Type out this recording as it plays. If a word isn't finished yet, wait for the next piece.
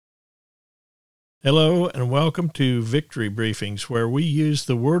Hello and welcome to Victory Briefings, where we use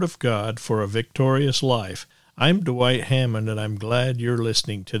the Word of God for a victorious life. I'm Dwight Hammond, and I'm glad you're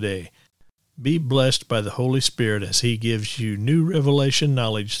listening today. Be blessed by the Holy Spirit as He gives you new revelation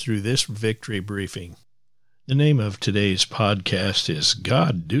knowledge through this Victory Briefing. The name of today's podcast is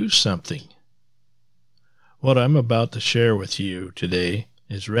God Do Something. What I'm about to share with you today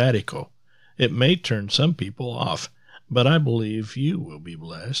is radical. It may turn some people off, but I believe you will be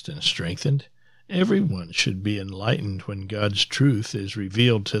blessed and strengthened. Everyone should be enlightened when God's truth is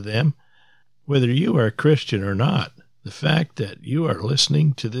revealed to them. Whether you are a Christian or not, the fact that you are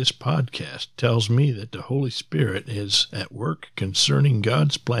listening to this podcast tells me that the Holy Spirit is at work concerning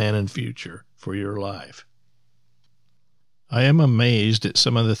God's plan and future for your life. I am amazed at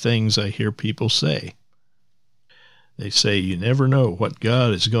some of the things I hear people say. They say, "You never know what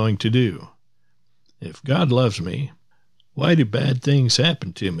God is going to do. If God loves me, why do bad things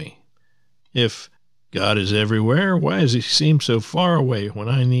happen to me? If God is everywhere, why does He seem so far away when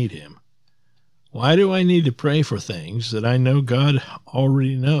I need Him? Why do I need to pray for things that I know God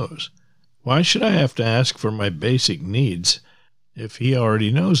already knows? Why should I have to ask for my basic needs if He already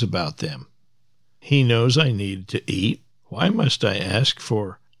knows about them? He knows I need to eat. Why must I ask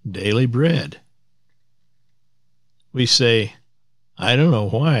for daily bread?" We say, "I don't know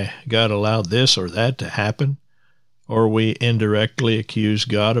why God allowed this or that to happen." Or we indirectly accuse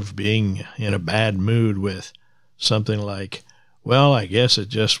God of being in a bad mood with something like, "Well, I guess it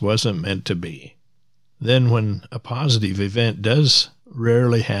just wasn't meant to be." Then when a positive event does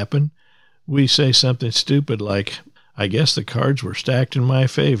rarely happen, we say something stupid like, "I guess the cards were stacked in my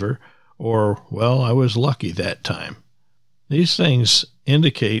favor," or, "Well, I was lucky that time." These things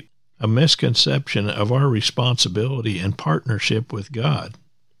indicate a misconception of our responsibility and partnership with God.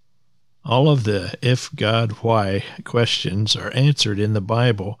 All of the if God, why questions are answered in the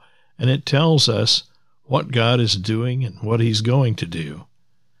Bible, and it tells us what God is doing and what He's going to do.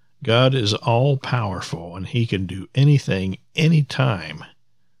 God is all-powerful, and He can do anything, anytime.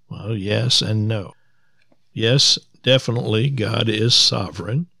 Well, yes and no. Yes, definitely, God is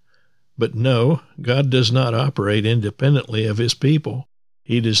sovereign. But no, God does not operate independently of His people.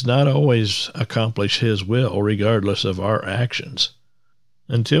 He does not always accomplish His will, regardless of our actions.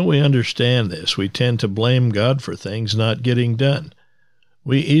 Until we understand this, we tend to blame God for things not getting done.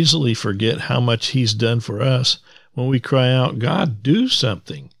 We easily forget how much He's done for us when we cry out, "God, do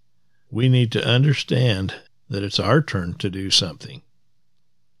something." We need to understand that it's our turn to do something.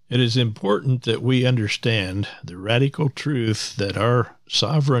 It is important that we understand the radical truth that our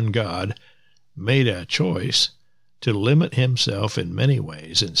sovereign God made a choice to limit Himself in many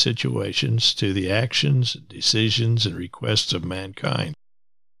ways and situations to the actions, decisions, and requests of mankind.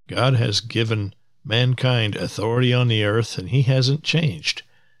 God has given mankind authority on the earth, and He hasn't changed.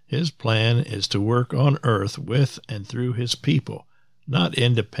 His plan is to work on earth with and through His people, not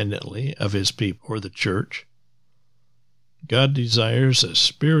independently of His people or the church. God desires a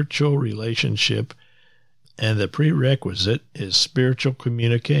spiritual relationship, and the prerequisite is spiritual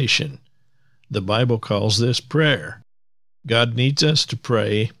communication. The Bible calls this prayer. God needs us to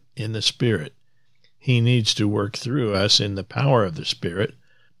pray in the Spirit. He needs to work through us in the power of the Spirit.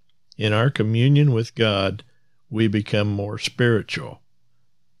 In our communion with God, we become more spiritual.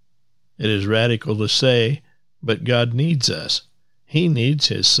 It is radical to say, but God needs us. He needs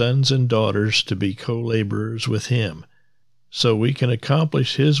His sons and daughters to be co-laborers with Him, so we can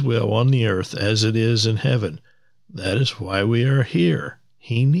accomplish His will on the earth as it is in heaven. That is why we are here.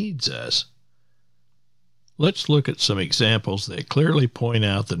 He needs us. Let's look at some examples that clearly point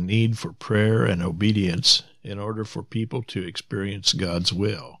out the need for prayer and obedience in order for people to experience God's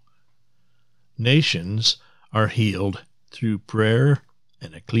will. Nations are healed through prayer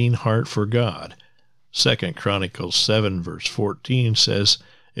and a clean heart for God. 2 Chronicles 7 verse 14 says,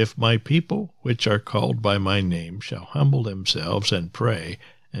 "If my people, which are called by my name, shall humble themselves and pray,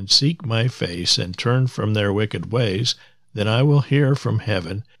 and seek my face, and turn from their wicked ways, then I will hear from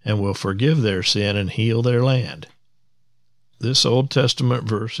heaven, and will forgive their sin and heal their land." This Old Testament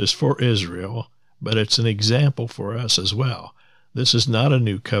verse is for Israel, but it's an example for us as well. This is not a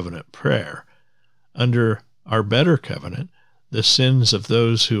new covenant prayer. Under our better covenant, the sins of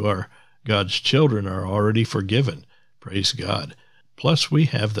those who are God's children are already forgiven. Praise God. Plus, we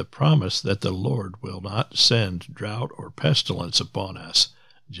have the promise that the Lord will not send drought or pestilence upon us.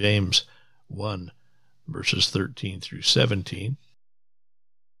 James 1, verses 13 through 17.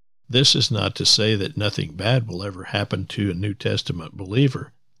 This is not to say that nothing bad will ever happen to a New Testament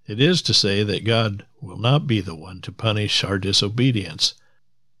believer. It is to say that God will not be the one to punish our disobedience.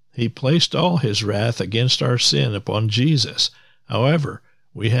 He placed all His wrath against our sin upon Jesus. However,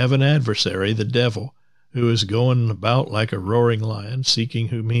 We have an adversary, the devil, who is going about like a roaring lion, seeking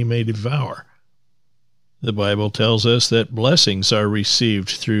whom he may devour. The Bible tells us that blessings are received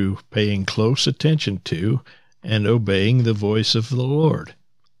through paying close attention to and obeying the voice of the Lord.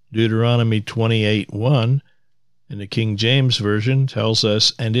 Deuteronomy 28:1 in the King James Version tells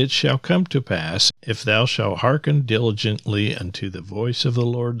us, "And it shall come to pass, if thou shalt hearken diligently unto the voice of the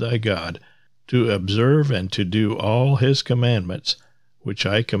Lord thy God, to observe and to do all his commandments, which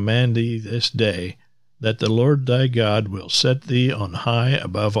I command thee this day, that the Lord thy God will set thee on high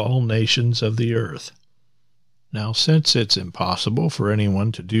above all nations of the earth." Now, since it's impossible for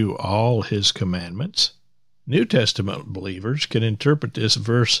anyone to do all his commandments, New Testament believers can interpret this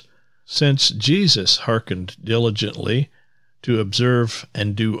verse, since Jesus hearkened diligently to observe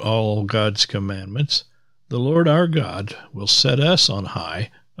and do all God's commandments, the Lord our God will set us on high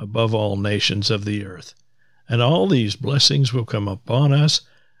above all nations of the earth, and all these blessings will come upon us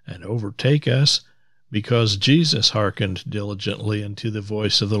and overtake us, because Jesus hearkened diligently unto the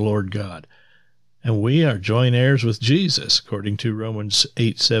voice of the Lord God. And we are joint heirs with Jesus, according to Romans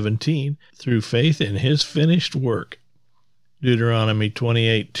 8:17, through faith in his finished work. Deuteronomy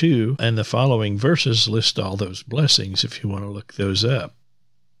 28:2 and the following verses list all those blessings if you want to look those up.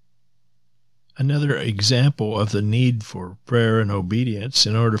 Another example of the need for prayer and obedience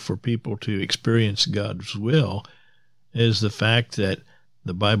in order for people to experience God's will is the fact that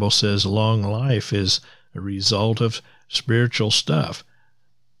the Bible says long life is a result of spiritual stuff.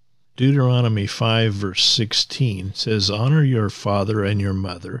 Deuteronomy 5 verse 16 says, "Honor your father and your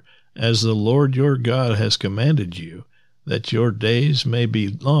mother, as the Lord your God has commanded you, that your days may be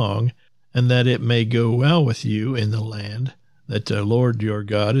long, and that it may go well with you in the land that the Lord your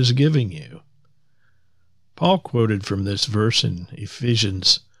God is giving you." Paul quoted from this verse in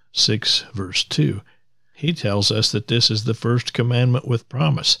Ephesians 6 verse 2. He tells us that this is the first commandment with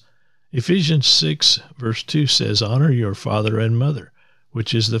promise. Ephesians 6 verse 2 says, "Honor your father and mother,"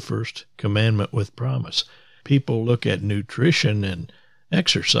 which is the first commandment with promise. People look at nutrition and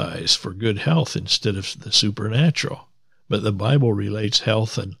exercise for good health instead of the supernatural. But the Bible relates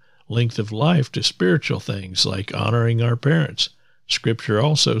health and length of life to spiritual things like honoring our parents. Scripture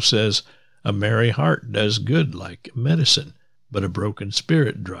also says, "A merry heart does good like medicine, but a broken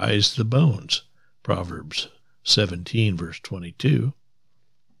spirit dries the bones." Proverbs 17 verse 22.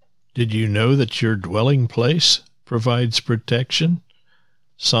 Did you know that your dwelling place provides protection?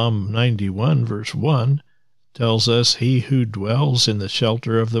 Psalm 91 verse 1 tells us, "He who dwells in the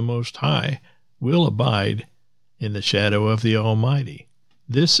shelter of the Most High will abide in the shadow of the Almighty."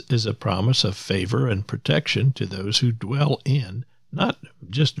 This is a promise of favor and protection to those who dwell in, not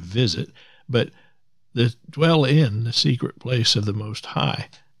just visit, but dwell in the secret place of the Most High.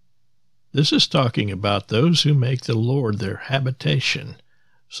 This is talking about those who make the Lord their habitation.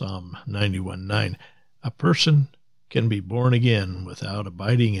 Psalm 91:9. A person can be born again without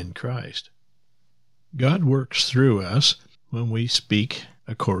abiding in Christ. God works through us when we speak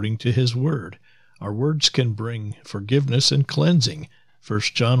according to his word. Our words can bring forgiveness and cleansing.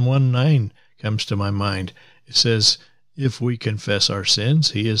 1 John 1:9 comes to my mind. It says, "If we confess our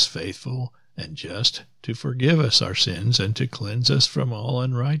sins, he is faithful and just to forgive us our sins and to cleanse us from all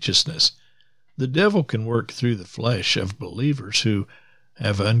unrighteousness." The devil can work through the flesh of believers who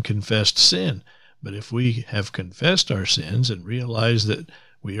have unconfessed sin. But if we have confessed our sins and realize that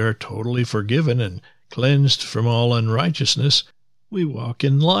we are totally forgiven and cleansed from all unrighteousness, we walk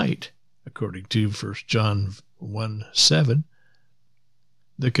in light, according to 1 John 1:7.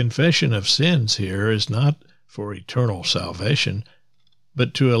 The confession of sins here is not for eternal salvation,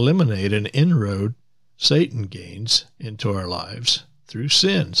 but to eliminate an inroad Satan gains into our lives through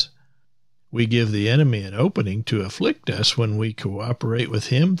sins. We give the enemy an opening to afflict us when we cooperate with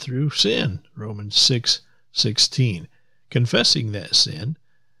him through sin. Romans 6:16. Confessing that sin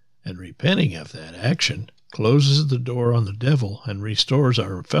and repenting of that action closes the door on the devil and restores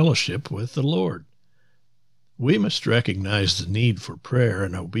our fellowship with the Lord. We must recognize the need for prayer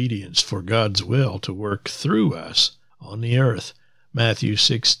and obedience for God's will to work through us on the earth. Matthew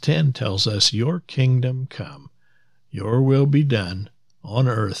 6:10 tells us, "Your kingdom come, your will be done on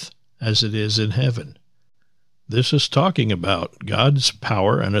earth as it is in heaven." This is talking about God's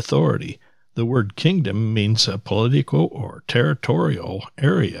power and authority. The word kingdom means a political or territorial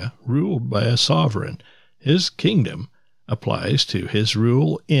area ruled by a sovereign. His kingdom applies to his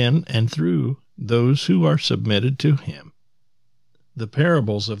rule in and through those who are submitted to him. The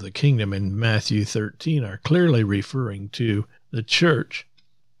parables of the kingdom in Matthew 13 are clearly referring to the church.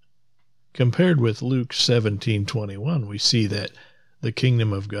 Compared with Luke 17:21, we see that the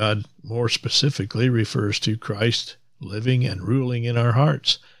kingdom of God more specifically refers to Christ living and ruling in our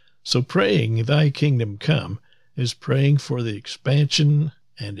hearts. So praying, Thy kingdom come, is praying for the expansion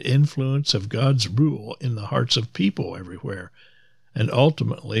and influence of God's rule in the hearts of people everywhere, and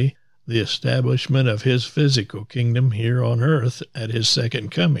ultimately the establishment of His physical kingdom here on earth at His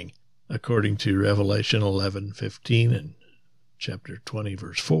second coming, according to Revelation 11:15 and chapter 20,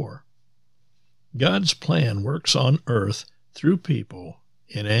 verse 4. God's plan works on earth through people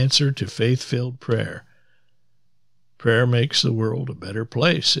in answer to faith-filled prayer. Prayer makes the world a better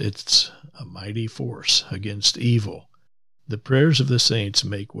place. It's a mighty force against evil. The prayers of the saints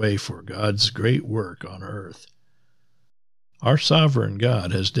make way for God's great work on earth. Our sovereign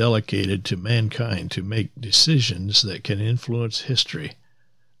God has delegated to mankind to make decisions that can influence history.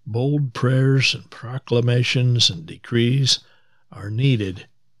 Bold prayers and proclamations and decrees are needed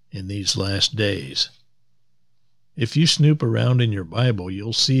in these last days. If you snoop around in your Bible,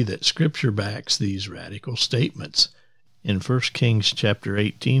 you'll see that Scripture backs these radical statements. In 1 Kings chapter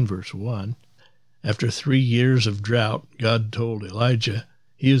 18, verse 1, after 3 years of drought, God told Elijah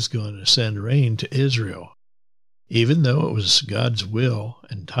He was going to send rain to Israel. Even though it was God's will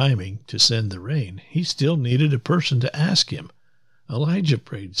and timing to send the rain, He still needed a person to ask Him. Elijah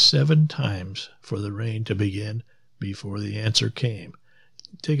prayed 7 times for the rain to begin before the answer came.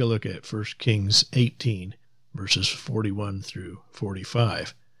 Take a look at 1 Kings 18, verses 41 through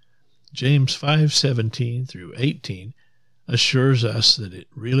 45. James 5:17 through 18 assures us that it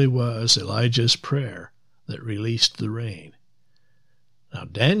really was Elijah's prayer that released the rain. Now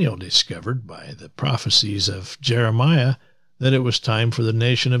Daniel discovered by the prophecies of Jeremiah that it was time for the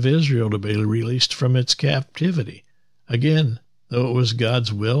nation of Israel to be released from its captivity. Again, though it was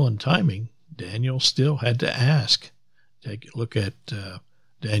God's will and timing, Daniel still had to ask. Take a look at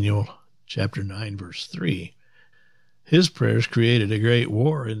Daniel chapter 9, verse 3. His prayers created a great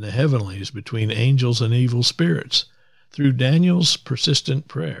war in the heavenlies between angels and evil spirits. Through Daniel's persistent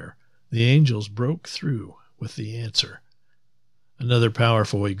prayer, the angels broke through with the answer. Another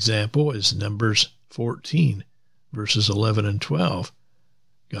powerful example is Numbers 14, verses 11 and 12.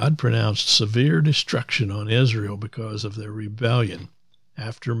 God pronounced severe destruction on Israel because of their rebellion.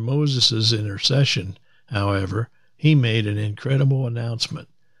 After Moses' intercession, however, He made an incredible announcement.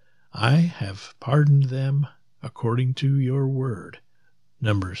 I have pardoned them according to your word.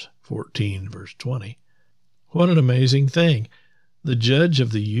 Numbers 14, verse 20. What an amazing thing. The judge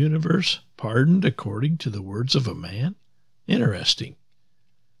of the universe pardoned according to the words of a man? Interesting.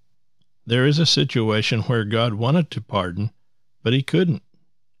 There is a situation where God wanted to pardon, but He couldn't.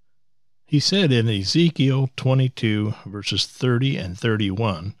 He said in Ezekiel 22, verses 30 and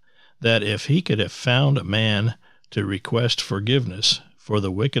 31, that if He could have found a man to request forgiveness for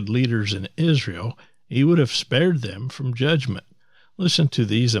the wicked leaders in Israel, He would have spared them from judgment. Listen to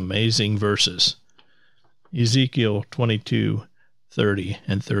these amazing verses. Ezekiel 22, 30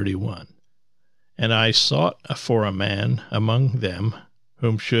 and 31. And I sought for a man among them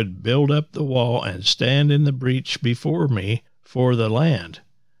whom should build up the wall and stand in the breach before me for the land,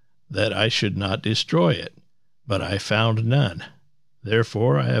 that I should not destroy it. But I found none.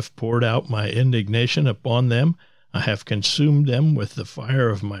 Therefore I have poured out my indignation upon them. I have consumed them with the fire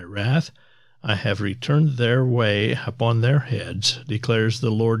of my wrath. I have returned their way upon their heads, declares the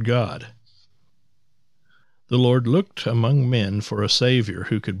Lord God. The Lord looked among men for a Savior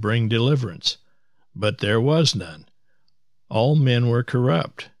who could bring deliverance, but there was none. All men were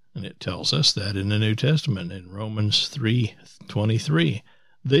corrupt, and it tells us that in the New Testament in Romans 3:23.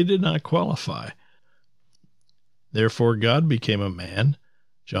 They did not qualify. Therefore God became a man,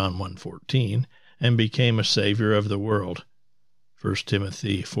 John 1:14, and became a Savior of the world, 1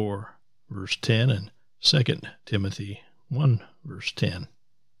 Timothy 4, verse 10, and 2 Timothy 1, verse 10.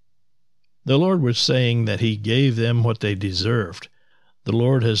 The Lord was saying that He gave them what they deserved. The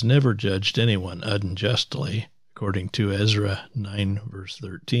Lord has never judged anyone unjustly, according to Ezra 9, verse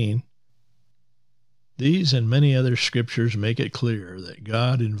 13. These and many other scriptures make it clear that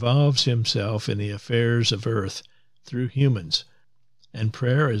God involves Himself in the affairs of earth through humans, and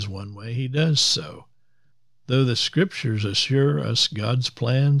prayer is one way He does so. Though the scriptures assure us God's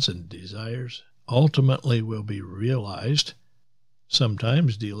plans and desires ultimately will be realized,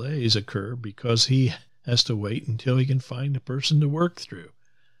 sometimes delays occur because He has to wait until He can find a person to work through.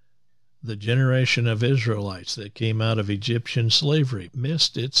 The generation of Israelites that came out of Egyptian slavery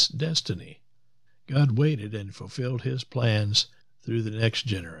missed its destiny. God waited and fulfilled His plans through the next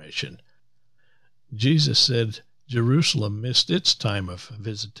generation. Jesus said Jerusalem missed its time of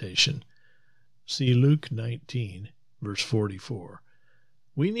visitation. See Luke 19, verse 44.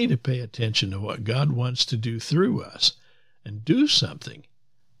 We need to pay attention to what God wants to do through us and do something.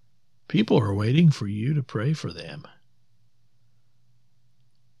 People are waiting for you to pray for them.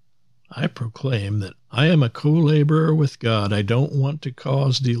 I proclaim that I am a co-laborer with God. I don't want to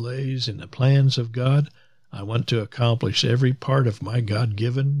cause delays in the plans of God. I want to accomplish every part of my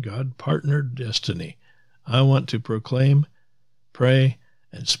God-given, God-partnered destiny. I want to proclaim, pray,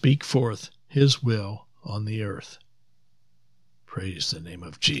 and speak forth His will on the earth. Praise the name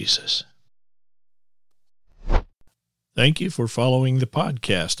of Jesus. Thank you for following the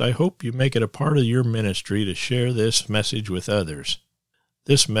podcast. I hope you make it a part of your ministry to share this message with others.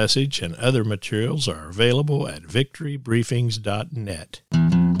 This message and other materials are available at victorybriefings.net.